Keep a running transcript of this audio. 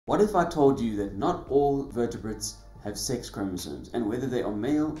What if I told you that not all vertebrates have sex chromosomes, and whether they are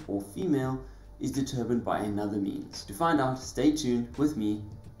male or female is determined by another means? To find out, stay tuned with me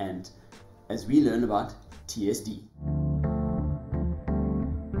and as we learn about TSD.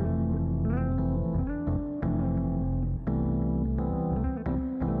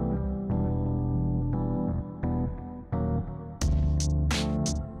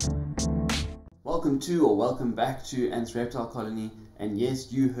 Welcome to or welcome back to Ants Reptile Colony, and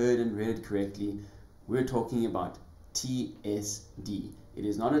yes, you heard and read it correctly. We're talking about TSD. It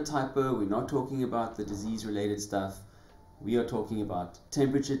is not a typo. We're not talking about the disease related stuff. We are talking about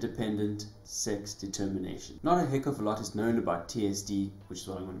temperature dependent sex determination. Not a heck of a lot is known about TSD, which is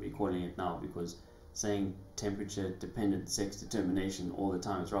what I'm going to be calling it now, because saying temperature dependent sex determination all the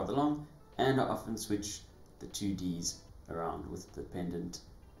time is rather long, and I often switch the two D's around with dependent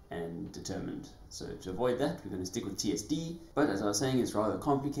and determined. So to avoid that, we're going to stick with TSD, but as I was saying, it's rather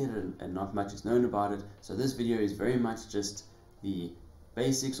complicated and not much is known about it. So this video is very much just the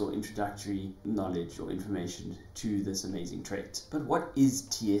basics or introductory knowledge or information to this amazing trait. But what is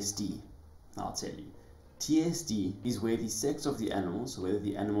TSD? I'll tell you. TSD is where the sex of the animal, so whether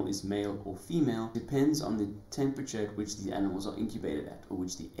the animal is male or female, depends on the temperature at which the animals are incubated at, or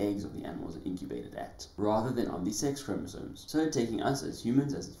which the eggs of the animals are incubated at, rather than on the sex chromosomes. So taking us as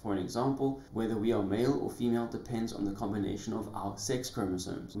humans, as for an example, whether we are male or female depends on the combination of our sex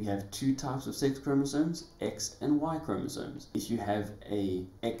chromosomes. We have two types of sex chromosomes, X and Y chromosomes. If you have a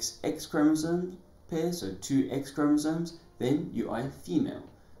XX chromosome pair, so two X chromosomes, then you are a female.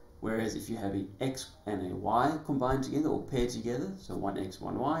 Whereas if you have an X and a Y combined together or paired together, so one X,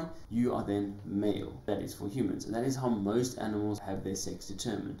 one Y, you are then male. That is for humans. And that is how most animals have their sex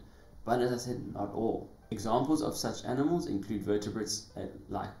determined. But as I said, not all. Examples of such animals include vertebrates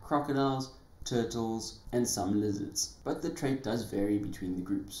like crocodiles, turtles, and some lizards. But the trait does vary between the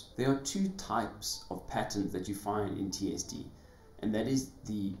groups. There are two types of patterns that you find in TSD. And that is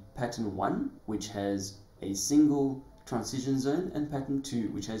the pattern 1, which has a single transition zone, and pattern 2,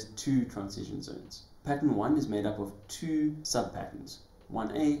 which has two transition zones. Pattern 1 is made up of two subpatterns,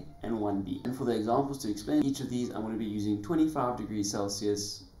 1A and 1B. And for the examples to explain each of these, I'm going to be using 25 degrees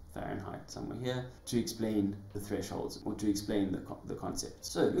Celsius, Fahrenheit somewhere here, to explain the thresholds or to explain the concept.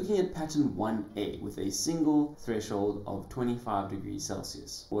 So looking at pattern 1A with a single threshold of 25 degrees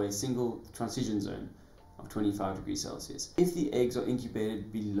Celsius, or a single transition zone of 25 degrees Celsius. If the eggs are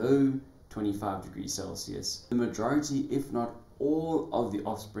incubated below 25 degrees Celsius, the majority, if not all, of the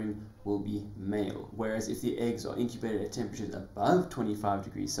offspring will be male. Whereas if the eggs are incubated at temperatures above 25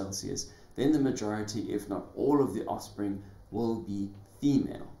 degrees Celsius, then the majority, if not all, of the offspring will be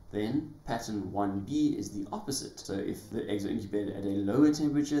female. Then pattern 1B is the opposite. So if the eggs are incubated at a lower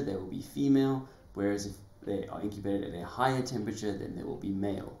temperature, they will be female, whereas if they are incubated at a higher temperature, then they will be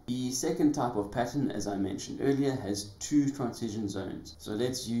male. The second type of pattern, as I mentioned earlier, has two transition zones. So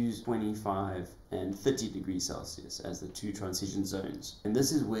let's use 25 and 30 degrees Celsius as the two transition zones. And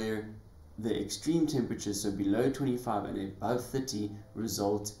this is where the extreme temperatures, so below 25 and above 30,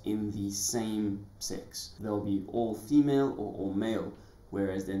 result in the same sex. They'll be all female or all male.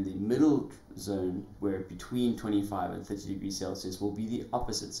 Whereas then the middle zone, where between 25 and 30 degrees Celsius, will be the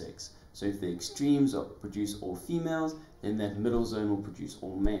opposite sex. So if the extremes produce all females, then that middle zone will produce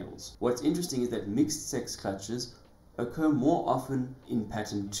all males. What's interesting is that mixed sex clutches occur more often in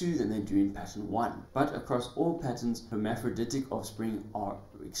pattern 2 than they do in pattern 1. But across all patterns, hermaphroditic offspring are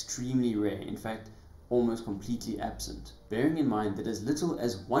extremely rare, in fact almost completely absent. Bearing in mind that as little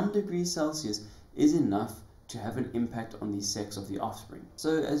as 1 degree Celsius is enough to have an impact on the sex of the offspring.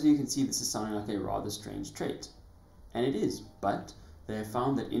 So as you can see, this is sounding like a rather strange trait. And it is, but they have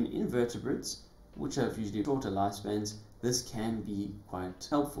found that in invertebrates, which have usually shorter lifespans, this can be quite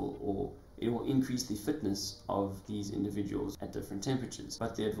helpful, or it will increase the fitness of these individuals at different temperatures.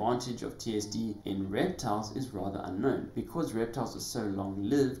 But the advantage of TSD in reptiles is rather unknown. Because reptiles are so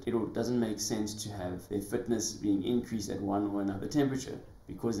long-lived, it doesn't make sense to have their fitness being increased at one or another temperature,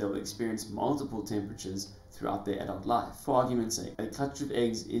 because they'll experience multiple temperatures throughout their adult life. For argument's sake, a clutch of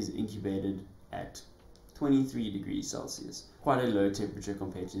eggs is incubated at 23 degrees Celsius, quite a low temperature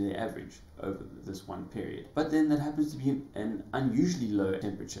compared to the average over this one period. But then that happens to be an unusually low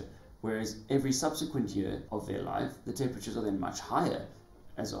temperature, whereas every subsequent year of their life, the temperatures are then much higher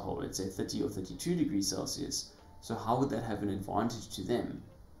as a whole, let's say 30 or 32 degrees Celsius. So how would that have an advantage to them?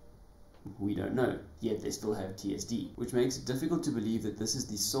 We don't know, yet they still have TSD, which makes it difficult to believe that this is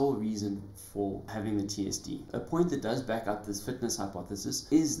the sole reason for having the TSD. A point that does back up this fitness hypothesis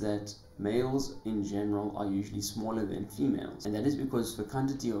is that males in general are usually smaller than females, and that is because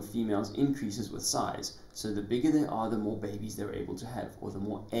fecundity of females increases with size. So the bigger they are, the more babies they're able to have, or the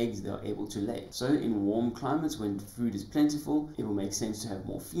more eggs they're able to lay. So in warm climates, when food is plentiful, it will make sense to have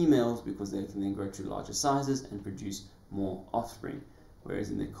more females because they can then grow to larger sizes and produce more offspring.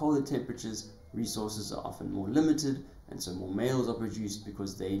 Whereas in the colder temperatures, resources are often more limited, and so more males are produced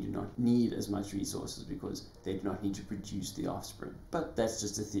because they do not need as much resources, because they do not need to produce the offspring. But that's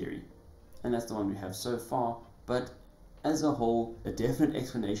just a theory, and that's the one we have so far. But as a whole, a definite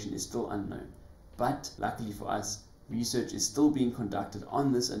explanation is still unknown. But luckily for us, research is still being conducted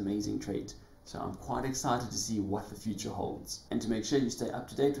on this amazing trait, so I'm quite excited to see what the future holds. And to make sure you stay up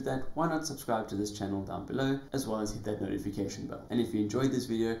to date with that, why not subscribe to this channel down below, as well as hit that notification bell. And if you enjoyed this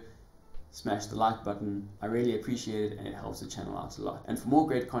video, smash the like button. I really appreciate it, and it helps the channel out a lot. And for more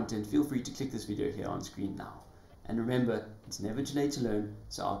great content, feel free to click this video here on screen now. And remember, it's never too late to learn,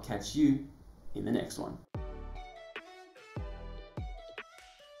 so I'll catch you in the next one.